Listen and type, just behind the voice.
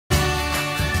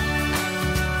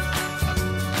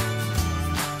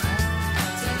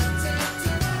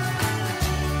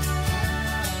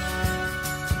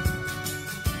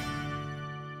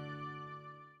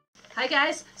Hi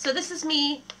guys, so this is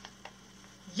me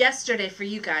yesterday for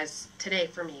you guys, today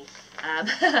for me.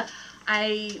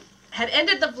 I had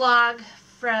ended the vlog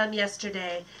from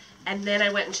yesterday and then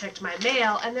I went and checked my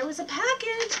mail and there was a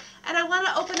package and I want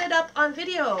to open it up on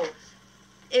video.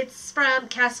 It's from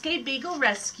Cascade Beagle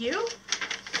Rescue.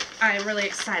 I am really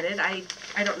excited. I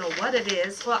don't know what it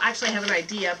is. Well, actually I have an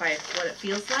idea by what it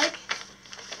feels like.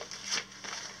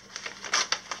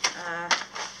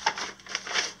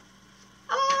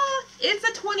 It's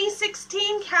a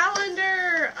 2016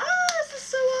 calendar. Oh, this is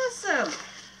so awesome.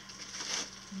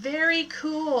 Very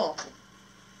cool.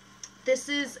 This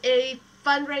is a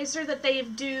fundraiser that they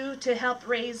do to help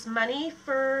raise money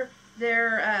for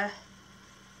their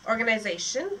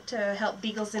organization to help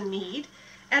beagles in need.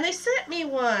 And they sent me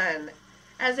one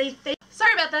as a thank.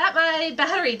 Sorry about that, my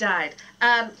battery died.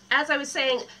 As I was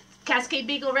saying, Cascade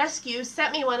Beagle Rescue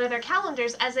sent me one of their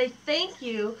calendars as a thank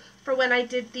you for when I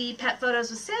did the pet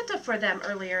photos with Santa for them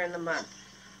earlier in the month.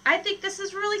 I think this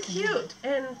is really cute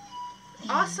and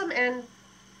awesome, and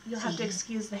you'll have to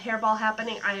excuse the hairball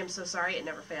happening. I am so sorry, it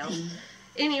never fails.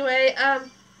 Anyway, I'm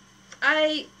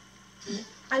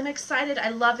excited. I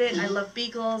love it. I love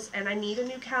beagles, and I need a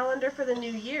new calendar for the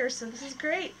new year, so this is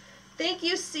great. Thank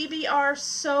you, CBR,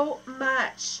 so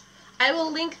much. I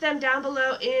will link them down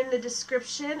below in the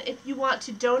description if you want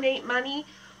to donate money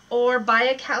or buy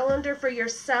a calendar for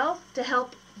yourself to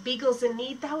help beagles in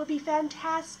need. That would be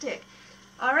fantastic.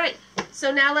 Alright, so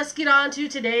now let's get on to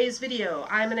today's video.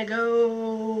 I'm going to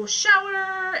go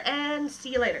shower and see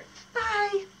you later.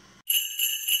 Bye!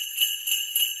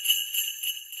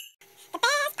 The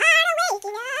best part of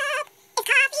waking up is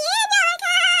coffee in your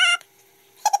cup.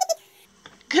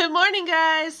 Good morning,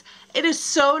 guys! It is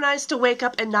so nice to wake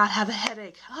up and not have a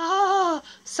headache. Oh,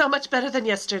 so much better than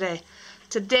yesterday.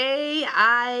 Today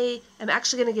I am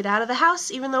actually going to get out of the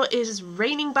house even though it is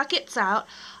raining buckets out.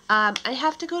 I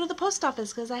have to go to the post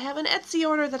office because I have an Etsy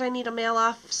order that I need to mail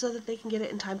off so that they can get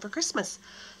it in time for Christmas.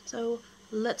 So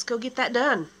let's go get that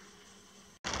done.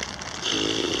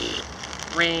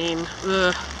 Rain.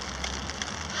 Ugh.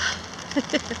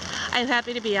 I'm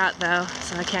happy to be out though,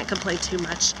 so I can't complain too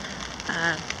much.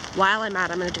 While I'm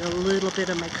out, I'm going to do a little bit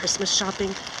of my Christmas shopping.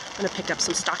 I'm going to pick up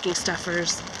some stocking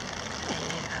stuffers.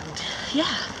 And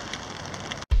yeah.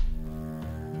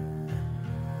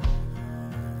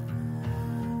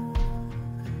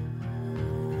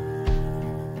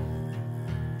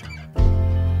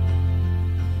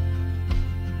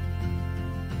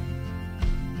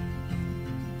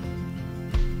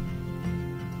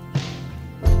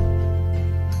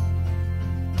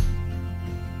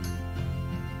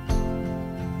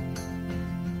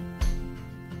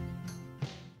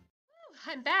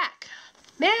 I'm back.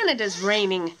 Man, it is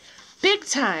raining big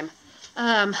time.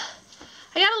 I got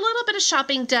a little bit of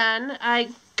shopping done.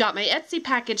 I got my Etsy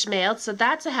package mailed, so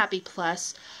that's a happy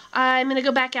plus. I'm going to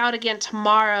go back out again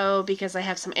tomorrow because I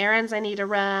have some errands I need to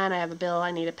run. I have a bill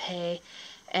I need to pay.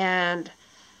 And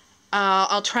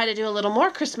I'll try to do a little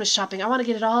more Christmas shopping. I want to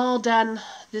get it all done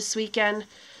this weekend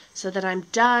so that I'm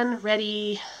done,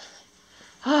 ready.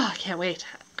 Oh, I can't wait.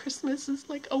 Christmas is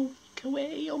like a week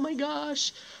away. Oh my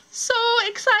gosh. So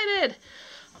excited!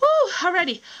 Woo!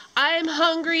 Alrighty, I'm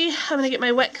hungry. I'm gonna get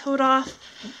my wet coat off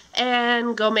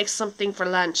and go make something for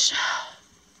lunch.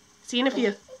 See you in a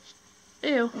few.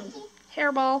 Ew.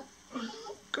 Hairball.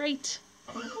 Great.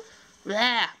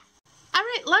 Blah.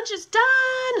 Alright, lunch is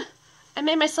done! I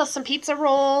made myself some pizza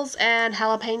rolls and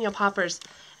jalapeno poppers.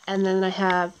 And then I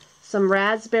have some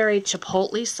raspberry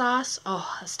chipotle sauce.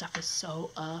 Oh, that stuff is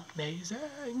so amazing.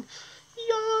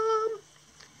 Yum!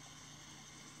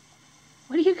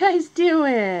 What are you guys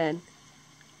doing?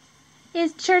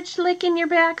 Is church licking your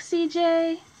back,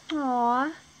 CJ?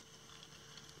 Aww.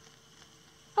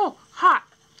 Oh, hot.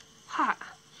 Hot.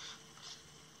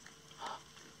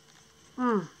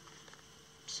 Mmm.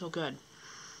 So good.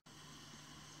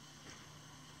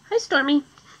 Hi, Stormy.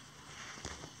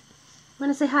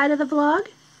 Want to say hi to the vlog?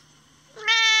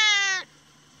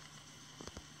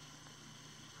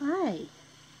 Hi.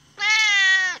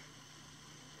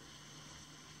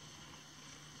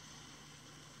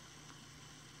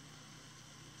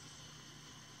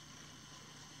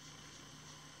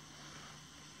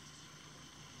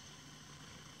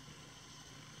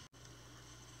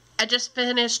 I just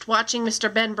finished watching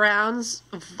Mr. Ben Brown's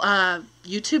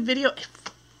YouTube video. It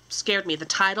scared me. The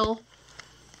title,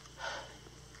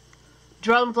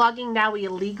 Drone Vlogging Now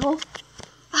Illegal.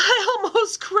 I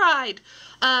almost cried.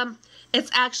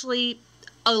 It's actually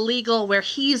illegal where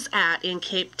he's at in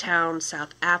Cape Town,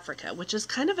 South Africa, which is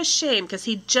kind of a shame because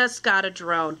he just got a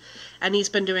drone and he's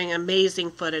been doing amazing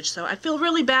footage. So I feel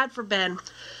really bad for Ben.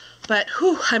 But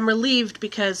whew, I'm relieved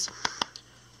because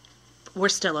we're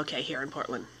still okay here in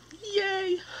Portland.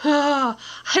 Yay! I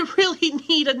really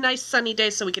need a nice sunny day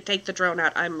so we can take the drone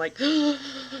out. I'm like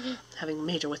having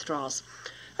major withdrawals.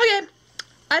 Okay,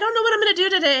 I don't know what I'm going to do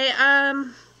today.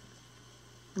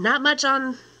 Not much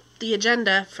on the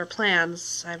agenda for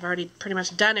plans. I've already pretty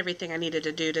much done everything I needed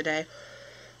to do today.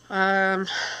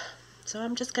 So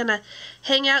I'm just going to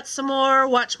hang out some more,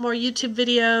 watch more YouTube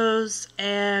videos,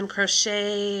 and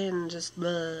crochet, and just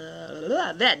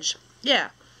veg. Yeah.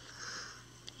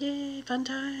 Yay, fun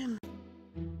time.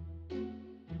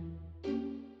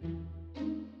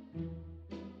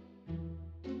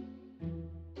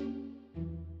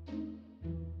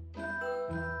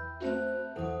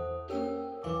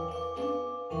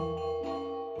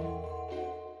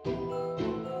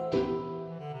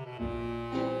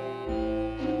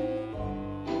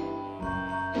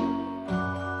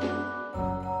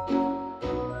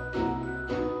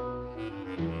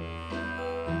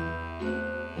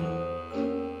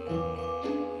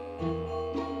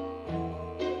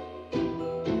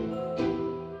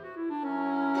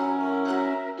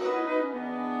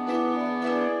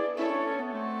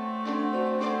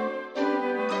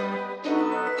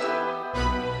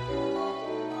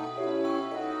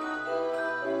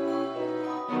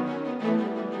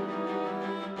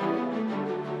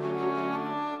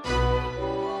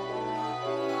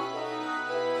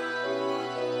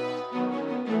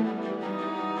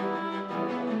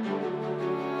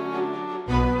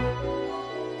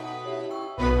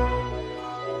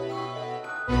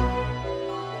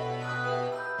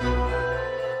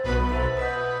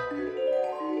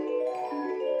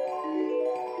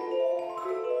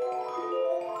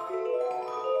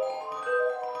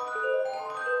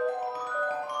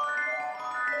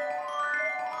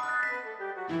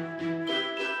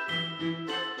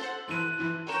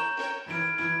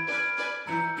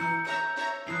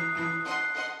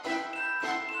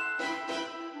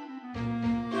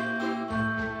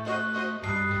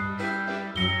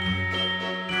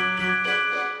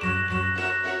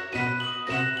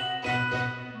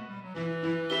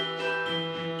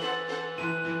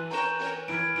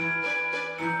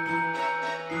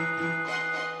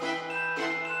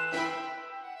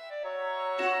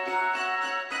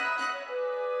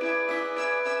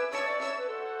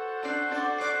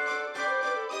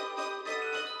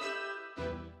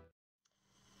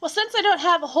 Well, since I don't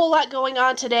have a whole lot going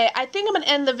on today, I think I'm going to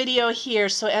end the video here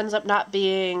so it ends up not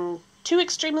being too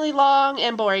extremely long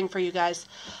and boring for you guys.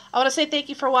 I want to say thank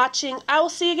you for watching. I will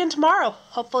see you again tomorrow,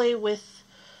 hopefully with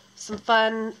some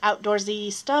fun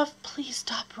outdoorsy stuff. Please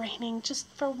stop raining just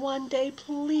for one day,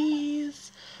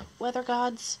 please. Weather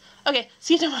gods. Okay,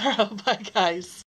 see you tomorrow. Bye, guys.